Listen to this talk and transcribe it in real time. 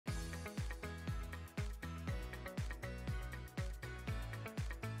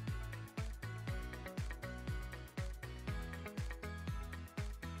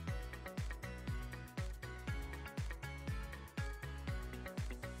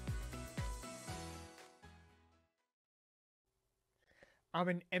I'm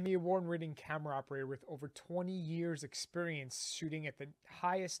an Emmy Award-winning camera operator with over 20 years experience shooting at the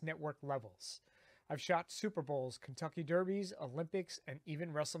highest network levels. I've shot Super Bowls, Kentucky Derbies, Olympics, and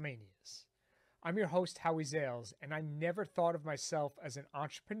even WrestleManias. I'm your host, Howie Zales, and I never thought of myself as an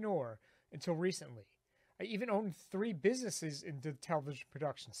entrepreneur until recently. I even own 3 businesses in the television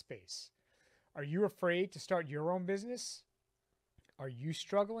production space. Are you afraid to start your own business? Are you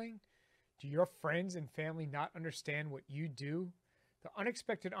struggling? Do your friends and family not understand what you do? The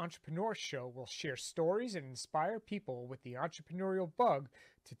Unexpected Entrepreneur Show will share stories and inspire people with the entrepreneurial bug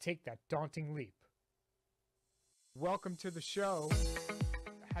to take that daunting leap. Welcome to the show.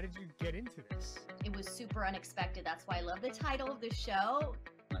 How did you get into this? It was super unexpected. That's why I love the title of the show.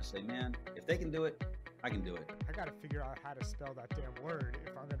 I say, man, if they can do it, I can do it. I got to figure out how to spell that damn word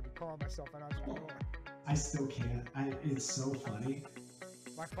if I'm going to be calling myself an entrepreneur. I still can't. It's so funny.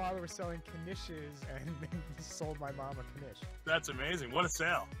 My father was selling knishes and sold my mom a knish. That's amazing. What a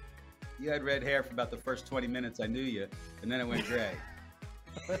sale. You had red hair for about the first 20 minutes I knew you, and then it went gray.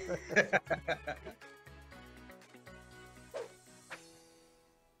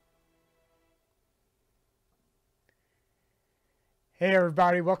 Hey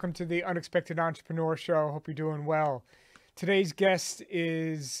everybody, welcome to the Unexpected Entrepreneur Show. Hope you're doing well. Today's guest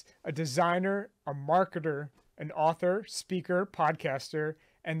is a designer, a marketer, an author, speaker, podcaster,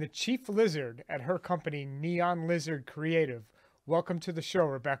 and the chief lizard at her company, Neon Lizard Creative. Welcome to the show,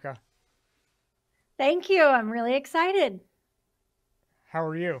 Rebecca. Thank you. I'm really excited. How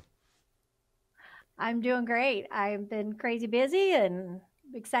are you? I'm doing great. I've been crazy busy and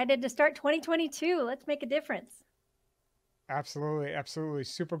excited to start 2022. Let's make a difference. Absolutely, absolutely.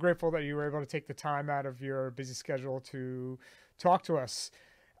 Super grateful that you were able to take the time out of your busy schedule to talk to us.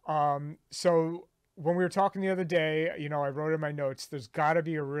 So when we were talking the other day, I wrote in my notes, there's got to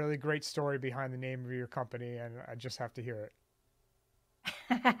be a really great story behind the name of your company, and I just have to hear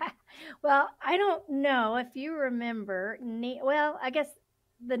it. Well, I don't know if you remember. I guess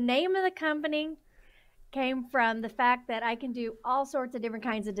the name of the company came from the fact that I can do all sorts of different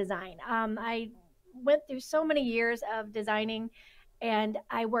kinds of design. I went through so many years of designing, and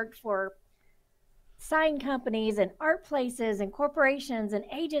I worked for sign companies and art places and corporations and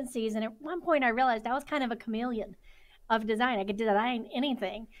agencies. And at one point I realized I was kind of a chameleon of design. I could design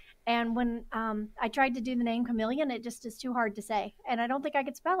anything. And when I tried to do the name chameleon, it just is too hard to say. And I don't think I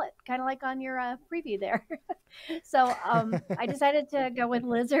could spell it, kind of like on your preview there. So I decided to go with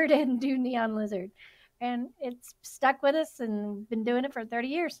lizard and do Neon Lizard. And it's stuck with us and been doing it for 30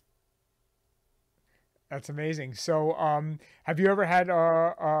 years. That's amazing. So have you ever had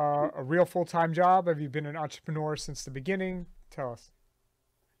a real full-time job? Have you been an entrepreneur since the beginning? Tell us.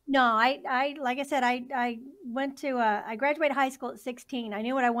 No, I like I said, I went to, I graduated high school at 16. I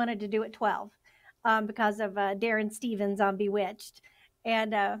knew what I wanted to do at 12 because of Darren Stevens on Bewitched.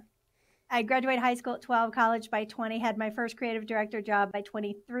 And I graduated high school at 12, college by 20, had my first creative director job by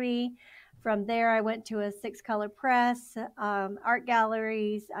 23. From there, I went to a 6-color press, art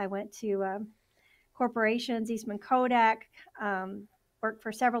galleries. I went to corporations, Eastman Kodak, worked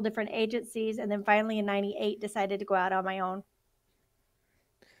for several different agencies, and then finally in 98 decided to go out on my own.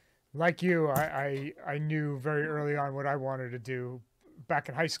 Like you, I knew very early on what I wanted to do. Back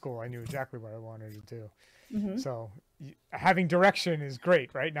in high school, I knew exactly what I wanted to do. Mm-hmm. So having direction is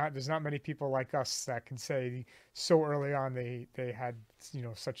great, right? There's not many people like us that can say so early on they had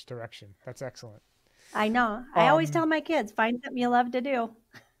such direction. That's excellent. I know. I always tell my kids, find something you love to do.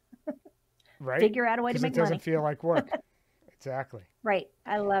 Right. Figure out a way to make money. It doesn't feel like work. Exactly. Right.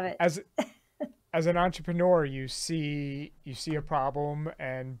 I love it. As an entrepreneur, you see a problem,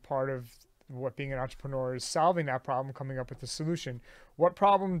 and part of what being an entrepreneur is solving that problem, coming up with a solution. What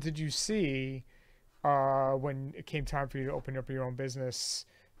problem did you see when it came time for you to open up your own business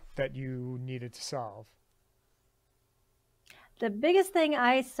that you needed to solve? The biggest thing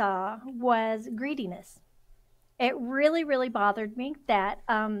I saw was greediness. It really, really bothered me that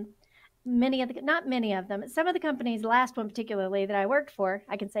not many of them, some of the companies, the last one particularly that I worked for,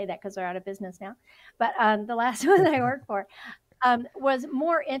 I can say that because they're out of business now, but the last one that I worked for was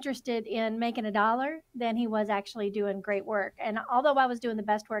more interested in making a dollar than he was actually doing great work. And although I was doing the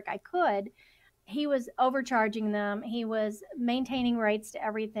best work I could, he was overcharging them. He was maintaining rights to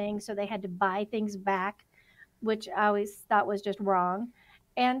everything, so they had to buy things back, which I always thought was just wrong.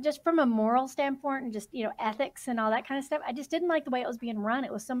 And just from a moral standpoint and just, ethics and all that kind of stuff, I just didn't like the way it was being run.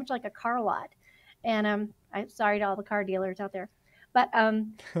 It was so much like a car lot. And I'm sorry to all the car dealers out there. But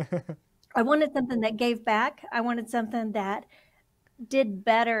I wanted something that gave back. I wanted something that did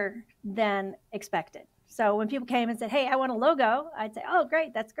better than expected. So when people came and said, hey, I want a logo, I'd say, oh,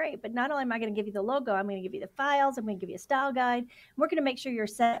 great, that's great. But not only am I going to give you the logo, I'm going to give you the files, I'm going to give you a style guide. We're going to make sure you're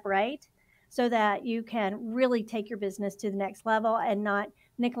set up right so that you can really take your business to the next level and not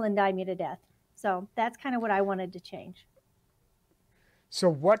nickel and dime you to death. So that's kind of what I wanted to change. So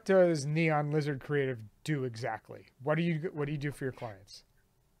what does Neon Lizard Creative do exactly? What do you do for your clients?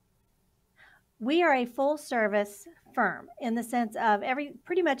 We are a full service firm in the sense of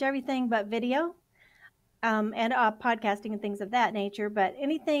pretty much everything but video, and podcasting and things of that nature. But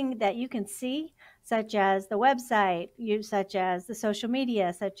anything that you can see, such as the website, such as the social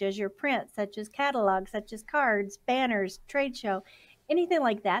media, such as your print, such as catalogs, such as cards, banners, trade show, anything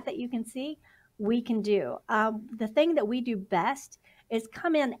like that that you can see, we can do. The thing that we do best is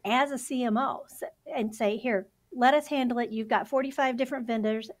come in as a CMO and say, here, let us handle it. You've got 45 different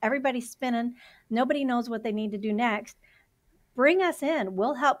vendors. Everybody's spinning. Nobody knows what they need to do next. Bring us in.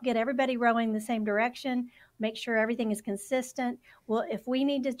 We'll help get everybody rowing the same direction, make sure everything is consistent. Well, if we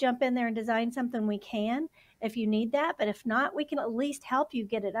need to jump in there and design something, we can, if you need that. But if not, we can at least help you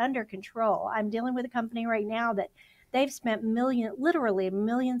get it under control. I'm dealing with a company right now that they've spent literally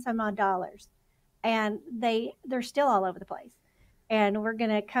millions some odd dollars, and they're still all over the place. And we're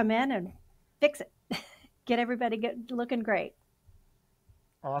going to come in and fix it, get everybody looking great.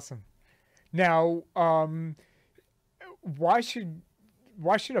 Awesome. Now, why should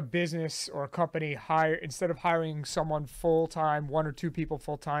a business or a company hire, instead of hiring someone full-time, one or two people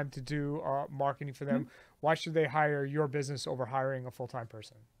full-time to do marketing for them, why should they hire your business over hiring a full-time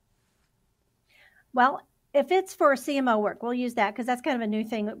person? Well, if it's for CMO work, we'll use that because that's kind of a new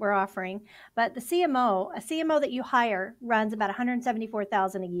thing that we're offering. But a CMO that you hire runs about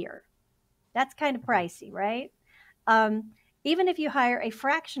 $174,000 a year. That's kind of pricey, right? Even if you hire a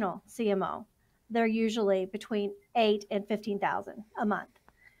fractional CMO, they're usually between $8,000 and $15,000 a month.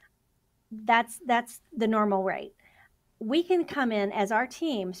 That's the normal rate. We can come in as our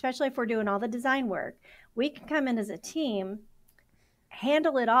team, especially if we're doing all the design work. We can come in as a team,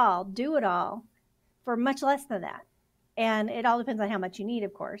 handle it all, do it all, for much less than that. And it all depends on how much you need,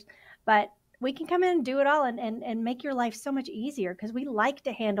 of course. But we can come in and do it all and make your life so much easier because we like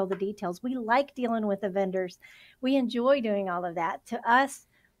to handle the details. We like dealing with the vendors. We enjoy doing all of that. To us,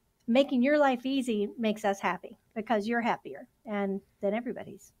 making your life easy makes us happy because you're happier, and then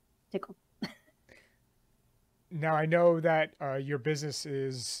everybody's tickled. Now, I know that your business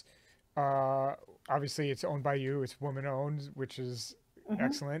is obviously it's owned by you. It's woman-owned, which is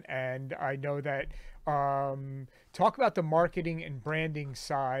excellent. And I know that talk about the marketing and branding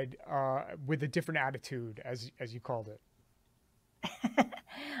side with a different attitude, as you called it.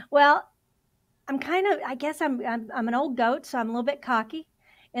 Well, I guess I'm an old goat, so I'm a little bit cocky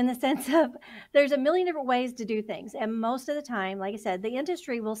in the sense of there's a million different ways to do things. And most of the time, like I said, the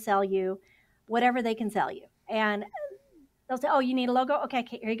industry will sell you whatever they can sell you. And they'll say, oh, you need a logo? Okay,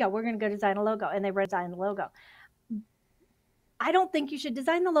 here you go. We're going to go design a logo. And they design the logo. I don't think you should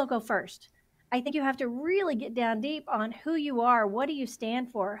design the logo first. I think you have to really get down deep on who you are. What do you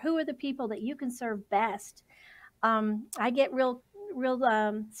stand for? Who are the people that you can serve best? I get real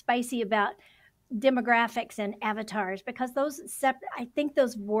spicy about demographics and avatars because I think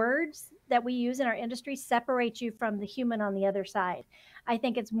those words that we use in our industry separate you from the human on the other side. I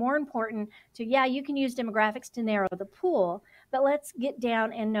think it's more important you can use demographics to narrow the pool, but let's get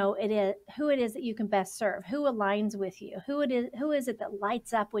down and know who it is that you can best serve, who aligns with you, who is it that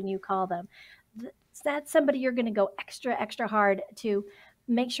lights up when you call them. That's somebody you're going to go extra hard to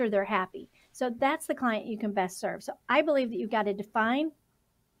make sure they're happy. So that's the client you can best serve. So I believe that you've got to define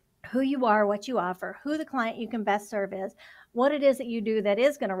who you are, what you offer, who the client you can best serve is, what it is that you do that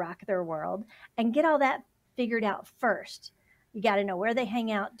is going to rock their world, and get all that figured out first. You got to know where they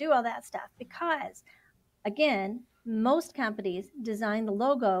hang out, do all that stuff, because again, most companies design the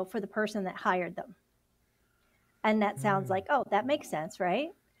logo for the person that hired them. And that sounds like, oh, that makes sense, right?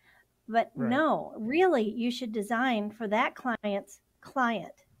 But no, really, you should design for that client's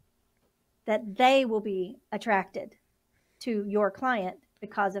client, that they will be attracted to your client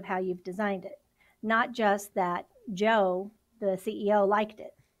because of how you've designed it, not just that Joe, the CEO, liked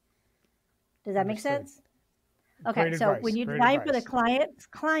it. Does that make sense? Okay, Great so advice. when you Great design advice. for the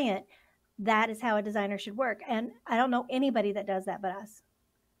client, that is how a designer should work. And I don't know anybody that does that but us,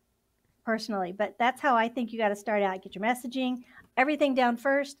 personally. But that's how I think you got to start out. Get your messaging, everything down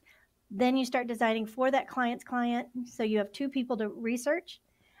first. Then you start designing for that client's client. So you have two people to research.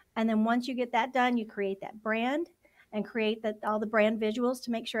 And then once you get that done, you create that brand and create all the brand visuals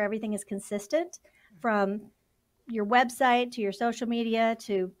to make sure everything is consistent from your website to your social media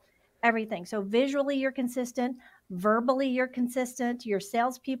to everything. So visually you're consistent, verbally you're consistent, your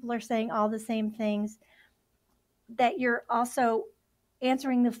salespeople are saying all the same things. that you're also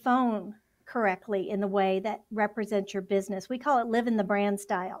answering the phone correctly in the way that represents your business. We call it living the brand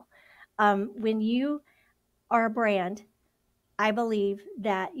style. When you are a brand, I believe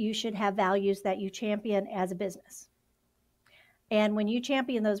that you should have values that you champion as a business. And when you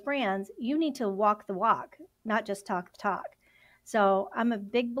champion those brands, you need to walk the walk, not just talk the talk. So I'm a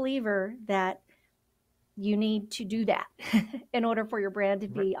big believer that you need to do that in order for your brand to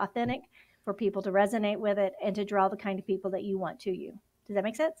be authentic, for people to resonate with it, and to draw the kind of people that you want to you. Does that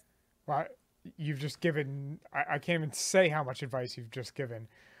make sense? Well, you've just given, I can't even say how much advice you've just given.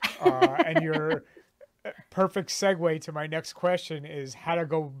 And your perfect segue to my next question is how to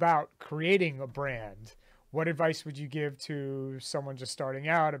go about creating a brand. What advice would you give to someone just starting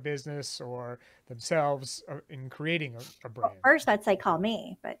out a business or themselves in creating a brand? Well, first, I'd say call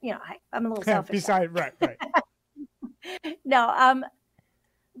me, but I'm a little selfish. Right. No,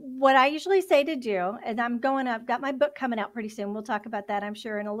 what I usually say to do, and I've got my book coming out pretty soon. We'll talk about that, I'm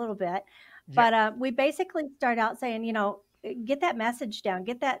sure, in a little bit. Yeah. But we basically start out saying, get that message down,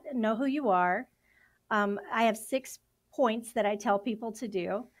 know who you are. I have 6 points that I tell people to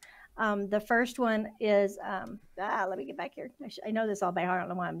do. The first one is, let me get back here. I know this all by heart. I don't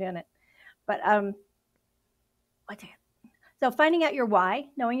know why I'm doing it, but so finding out your why,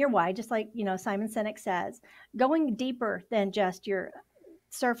 knowing your why, just like, Simon Sinek says, going deeper than just your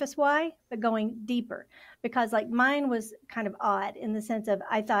surface why, but going deeper, because like mine was kind of odd in the sense of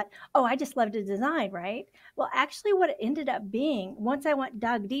I thought, oh, I just love to design, right? Well, actually what it ended up being, once I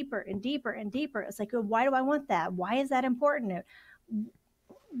dug deeper and deeper and deeper, it's like, why do I want that? Why is that important?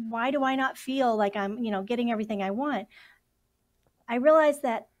 Why do I not feel like I'm, getting everything I want? I realized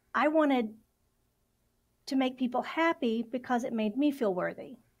that I wanted to make people happy because it made me feel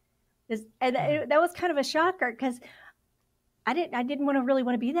worthy. That was kind of a shocker because I didn't really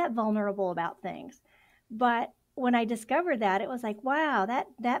want to be that vulnerable about things. But when I discovered that, it was like, wow,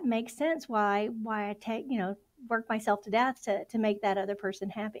 that makes sense why I take, work myself to death to make that other person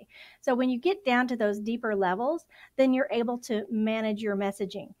happy. So when you get down to those deeper levels, then you're able to manage your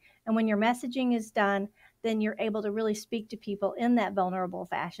messaging. And when your messaging is done, then you're able to really speak to people in that vulnerable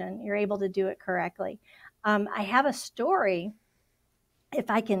fashion. You're able to do it correctly. I have a story, if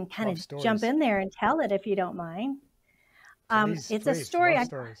I can kind of jump in there and tell it, if you don't mind. It's a story.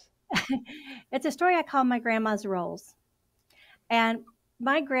 It's a story I call my grandma's rolls. And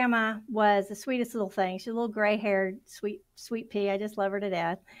my grandma was the sweetest little thing. She's a little gray-haired, sweet pea. I just love her to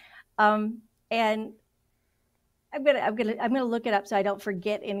death. And I'm gonna look it up so I don't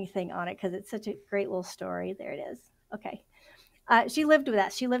forget anything on it because it's such a great little story. There it is. Okay. She lived with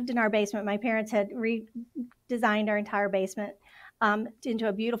us. She lived in our basement. My parents had redesigned our entire basement into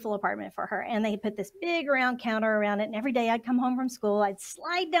a beautiful apartment for her. And they put this big round counter around it. And every day I'd come home from school, I'd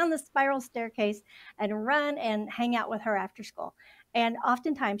slide down the spiral staircase and run and hang out with her after school. And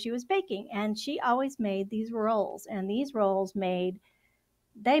oftentimes she was baking, and she always made these rolls. And these rolls made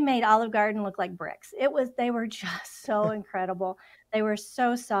Olive Garden look like bricks. They were just so incredible. They were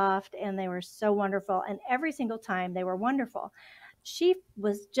so soft and they were so wonderful. And every single time they were wonderful. She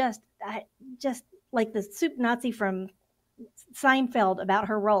was just like the soup Nazi from Seinfeld about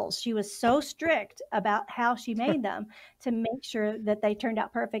her rolls. She was so strict about how she made them to make sure that they turned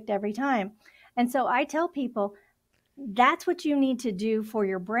out perfect every time. And so I tell people that's what you need to do for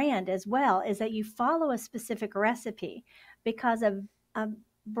your brand as well, is that you follow a specific recipe, because a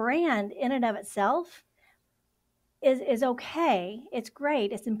brand in and of itself is okay. It's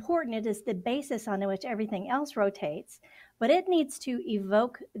great. It's important. It is the basis on which everything else rotates, but it needs to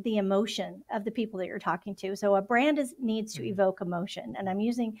evoke the emotion of the people that you're talking to. So a brand needs to evoke emotion. And I'm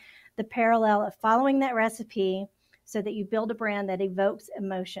using the parallel of following that recipe so that you build a brand that evokes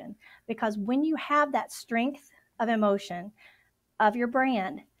emotion. Because when you have that strength of emotion of your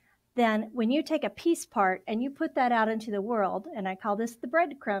brand, then when you take a piece part and you put that out into the world, and I call this the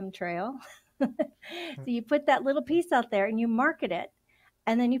breadcrumb trail. So you put that little piece out there and you market it,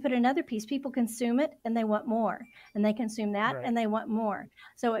 and then you put another piece. People consume it and they want more, and they consume that and they want more.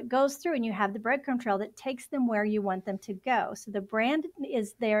 So it goes through, and you have the breadcrumb trail that takes them where you want them to go. So the brand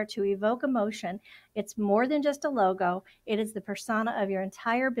is there to evoke emotion. It's more than just a logo. It is the persona of your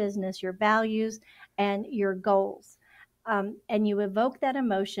entire business, your values, and your goals. And you evoke that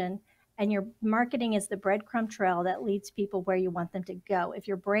emotion, and your marketing is the breadcrumb trail that leads people where you want them to go. If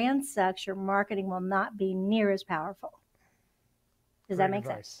your brand sucks, your marketing will not be near as powerful. Does that make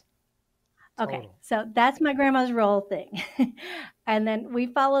sense? Okay, so that's my grandma's roll thing. And then we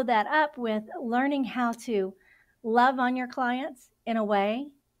follow that up with learning how to love on your clients in a way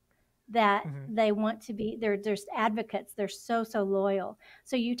that Mhm. they want to be, they're just advocates. They're so, so loyal.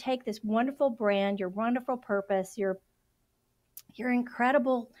 So you take this wonderful brand, your wonderful purpose, your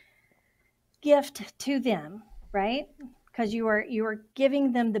incredible gift to them, right? Because you are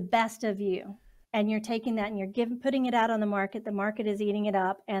giving them the best of you, and you're taking that and you're putting it out on the market. The market is eating it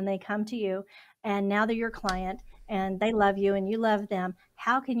up, and they come to you, and now they're your client, and they love you, and you love them.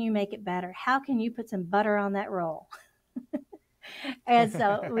 How can you make it better? How can you put some butter on that roll? And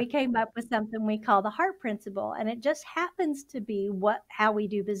so we came up with something we call the heart principle, and it just happens to be how we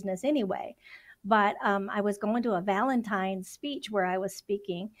do business anyway. But I was going to a Valentine's speech where I was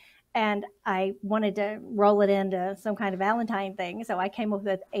speaking, and I wanted to roll it into some kind of Valentine thing, so I came up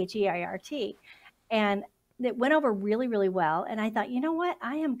with HEIRT, and it went over really, really well. And I thought, you know what,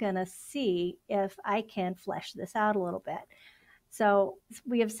 I am going to see if I can flesh this out a little bit. So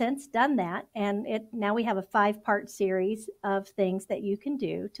we have since done that, and now we have a 5-part series of things that you can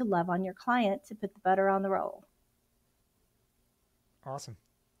do to love on your client to put the butter on the roll. Awesome.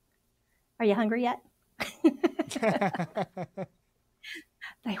 Are you hungry yet?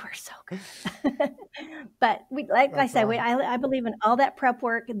 They were so good. But like I said, awesome. I believe in all that prep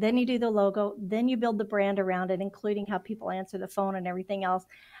work. Then you do the logo, then you build the brand around it, including how people answer the phone and everything else.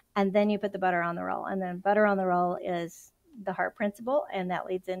 And then you put the butter on the roll. And then butter on the roll is the heart principle. And that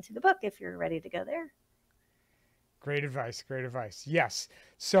leads into the book if you're ready to go there. Great advice. Great advice. Yes.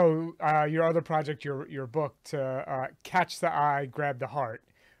 So your other project, your book, to catch the eye, grab the heart.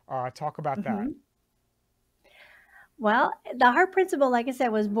 Talk about that. Well, the heart principle, like I said,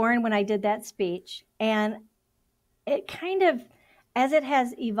 was born when I did that speech. And it kind of, as it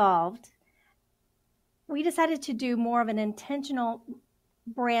has evolved, we decided to do more of an intentional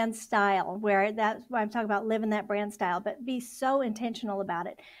brand style, where that's why I'm talking about living that brand style, but be so intentional about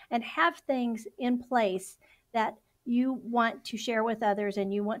it and have things in place that you want to share with others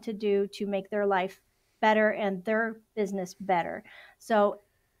and you want to do to make their life better and their business better. So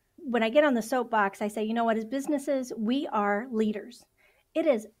when I get on the soapbox, I say, you know what, as businesses, we are leaders. It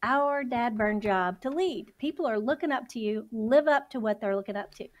is our dad burn job to lead. People are looking up to you. Live up to what they're looking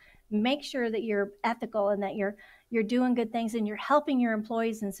up to. Make sure that you're ethical and that you're doing good things and you're helping your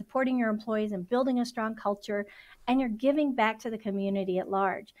employees and supporting your employees and building a strong culture, and you're giving back to the community at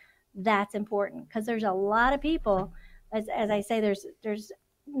large. That's important because there's a lot of people, as I say, there's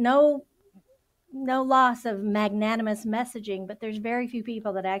no loss of magnanimous messaging, but there's very few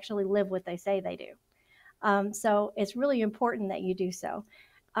people that actually live what they say they do. So it's really important that you do so.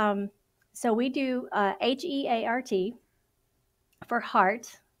 So we do HEART for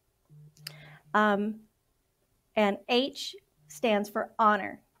heart. And H stands for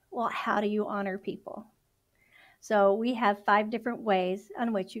honor. Well, how do you honor people? So we have 5 different ways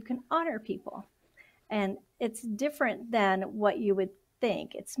on which you can honor people. And it's different than what you would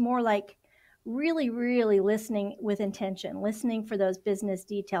think. It's more like really, really listening with intention, listening for those business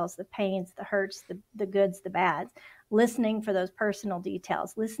details, the pains, the hurts, the goods, the bads, listening for those personal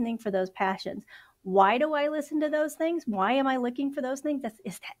details, listening for those passions. Why do I listen to those things? Why am I looking for those things?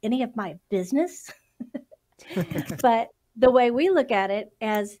 Is that any of my business? But the way we look at it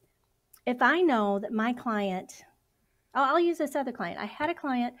as, if I know that my client, I'll use this other client. I had a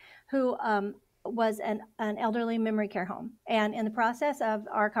client who was an elderly memory care home. And in the process of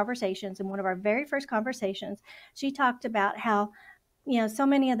our conversations, in one of our very first conversations, she talked about how, so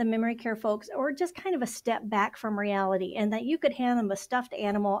many of the memory care folks were just kind of a step back from reality, and that you could hand them a stuffed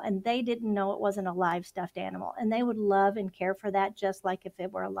animal and they didn't know it wasn't a live stuffed animal. And they would love and care for that just like if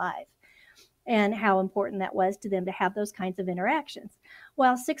it were alive. And how important that was to them to have those kinds of interactions.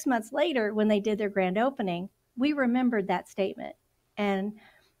 Well, 6 months later, when they did their grand opening, we remembered that statement. And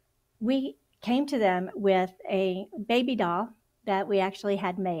we came to them with a baby doll that we actually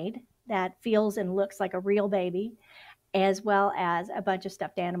had made that feels and looks like a real baby, as well as a bunch of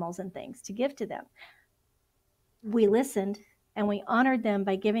stuffed animals and things to give to them. We listened and we honored them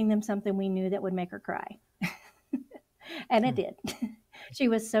by giving them something we knew that would make her cry. And it did. She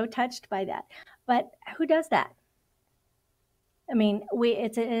was so touched by that. But who does that? I mean,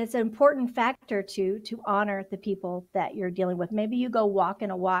 it's an important factor to honor the people that you're dealing with. Maybe you go walk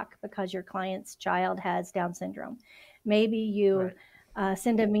in a walk because your client's child has Down syndrome. Maybe you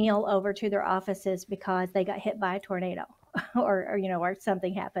send a meal over to their offices because they got hit by a tornado, or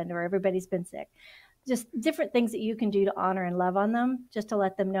something happened, or everybody's been sick. Just different things that you can do to honor and love on them, just to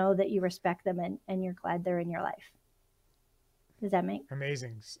let them know that you respect them and you're glad they're in your life. Does that make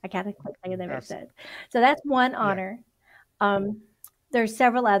amazing? I kind of click like that makes sense. So that's one honor. Yeah. There's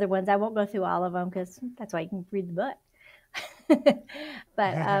several other ones. I won't go through all of them because that's why you can read the book.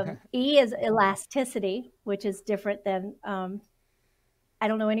 But E is elasticity, which is different than I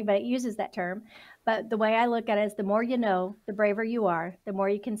don't know anybody that uses that term, but the way I look at it is the more you know, the braver you are, the more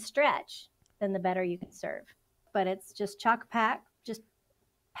you can stretch, then the better you can serve. But it's just chock packed, just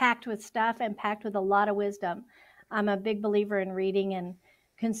packed with stuff and packed with a lot of wisdom. I'm a big believer in reading and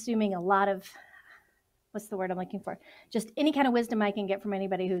consuming a lot of, what's the word I'm looking for? Just any kind of wisdom I can get from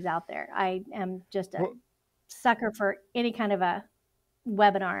anybody who's out there. I am just a sucker for any kind of a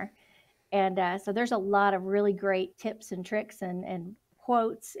webinar. And so there's a lot of really great tips and tricks and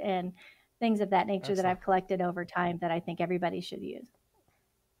quotes and things of that nature that I've collected over time that I think everybody should use.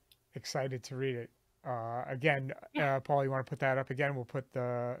 Excited to read it. Again, Paul, you want to put that up again? We'll put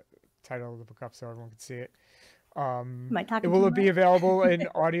the title of the book up so everyone can see it. Will it be available in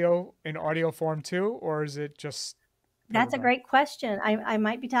audio form too, or is it just? That's a great question. I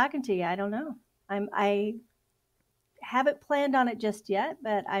might be talking to you. I don't know. I haven't planned on it just yet,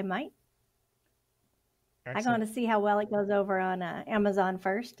 but I might. I'm going to see how well it goes over on Amazon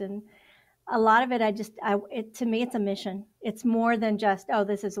first, and a lot of it, to me, it's a mission. It's more than just, oh,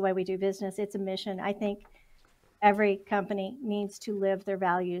 this is the way we do business. It's a mission. I think every company needs to live their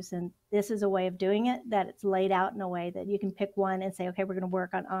values, and this is a way of doing it, that it's laid out in a way that you can pick one and say, okay, we're going to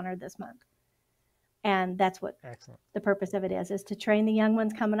work on honor this month. And that's what the purpose of it is to train the young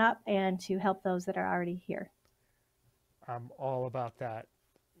ones coming up and to help those that are already here. I'm all about that.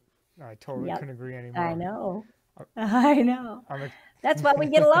 I totally couldn't agree anymore. I know. That's why we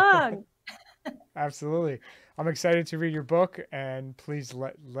get along. Absolutely. I'm excited to read your book, and please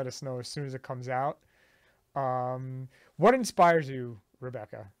let us know as soon as it comes out. What inspires you,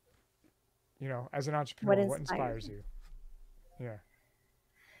 Rebecca? You know, as an entrepreneur, what inspires you? Yeah.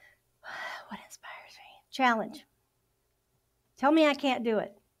 What inspires me? Challenge. Tell me I can't do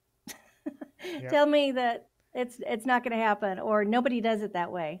it. Tell me that it's not going to happen, or nobody does it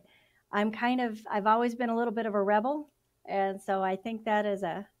that way. I've always been a little bit of a rebel. And so I think that is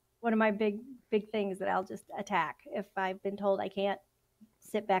one of my big things that I'll just attack if I've been told I can't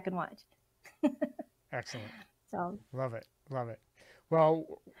sit back and watch. Excellent. So love it.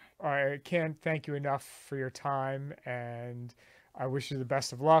 Well, I can't thank you enough for your time, and I wish you the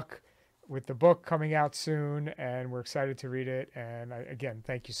best of luck with the book coming out soon, and we're excited to read it. And again,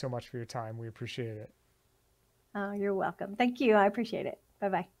 thank you so much for your time. We appreciate it. Oh, you're welcome. Thank you. I appreciate it.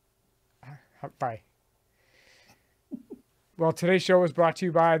 Bye-bye. Bye. Well, today's show was brought to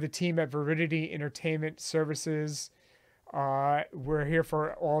you by the team at Veridity Entertainment Services. We're here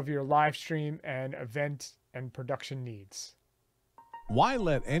for all of your live stream and event and production needs. Why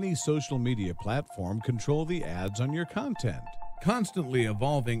let any social media platform control the ads on your content? Constantly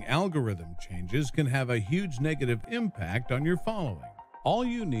evolving algorithm changes can have a huge negative impact on your following. All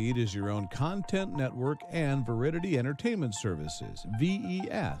you need is your own content network, and Veridity Entertainment Services,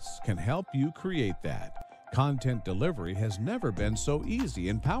 VES, can help you create that. Content delivery has never been so easy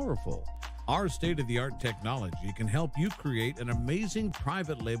and powerful. Our state-of-the-art technology can help you create an amazing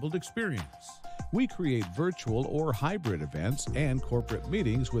private labeled experience. We create virtual or hybrid events and corporate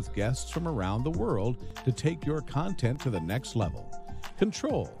meetings with guests from around the world to take your content to the next level.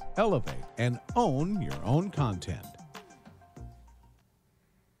 Control, elevate, and own your own content.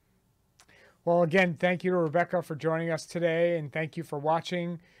 Well, again, thank you to Rebecca for joining us today, and thank you for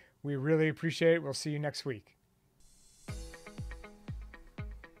watching. We really appreciate it. We'll see you next week.